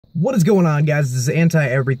What is going on, guys? This is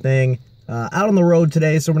Anti-Everything. Out on the road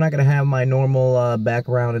today, so we're not going to have my normal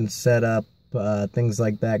background and setup, things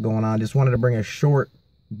like that going on. Just wanted to bring a short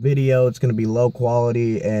video. It's going to be low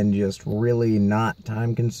quality and just really not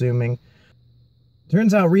time-consuming.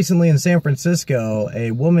 Turns out recently in San Francisco,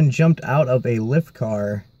 a woman jumped out of a Lyft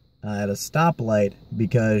car at a stoplight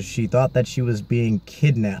because she thought that she was being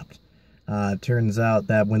kidnapped. Turns out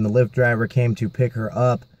that when the Lyft driver came to pick her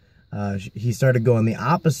up, he started going the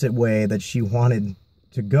opposite way that she wanted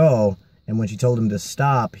to go, and when she told him to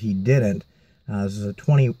stop, he didn't. This is a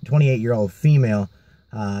 28-year-old female.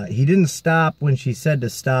 He didn't stop when she said to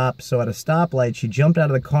stop, so at a stoplight, she jumped out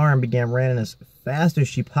of the car and began running as fast as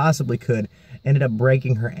she possibly could, ended up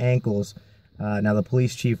breaking her ankles. Now, the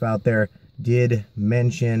police chief out there did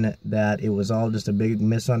mention that it was all just a big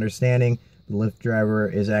misunderstanding. The Lyft driver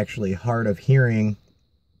is actually hard of hearing,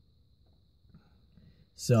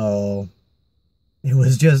 so it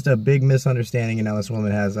was just a big misunderstanding, and now this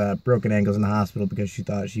woman has broken ankles in the hospital because she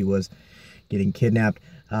thought she was getting kidnapped.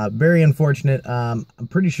 Very unfortunate. I'm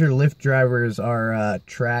pretty sure Lyft drivers are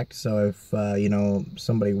tracked, so if you know,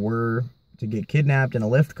 somebody were to get kidnapped in a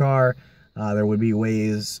Lyft car, there would be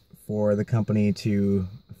ways for the company to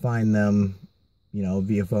find them, you know,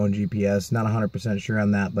 via phone, GPS. Not 100% sure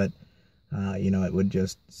on that, but you know, it would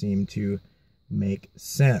just seem to make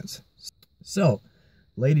sense. So,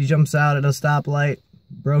 lady jumps out at a stoplight,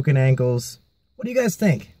 broken ankles. What do you guys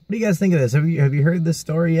think? What do you guys think of this? Have you heard this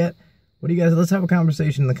story yet? What do you guys? Let's have a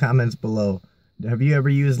conversation in the comments below. Have you ever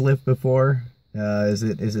used Lyft before? Is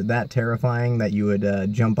it that terrifying that you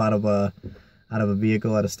would jump out of a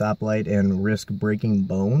vehicle at a stoplight and risk breaking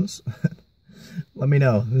bones? Let me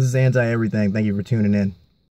know. This is Anti-Everything. Thank you for tuning in.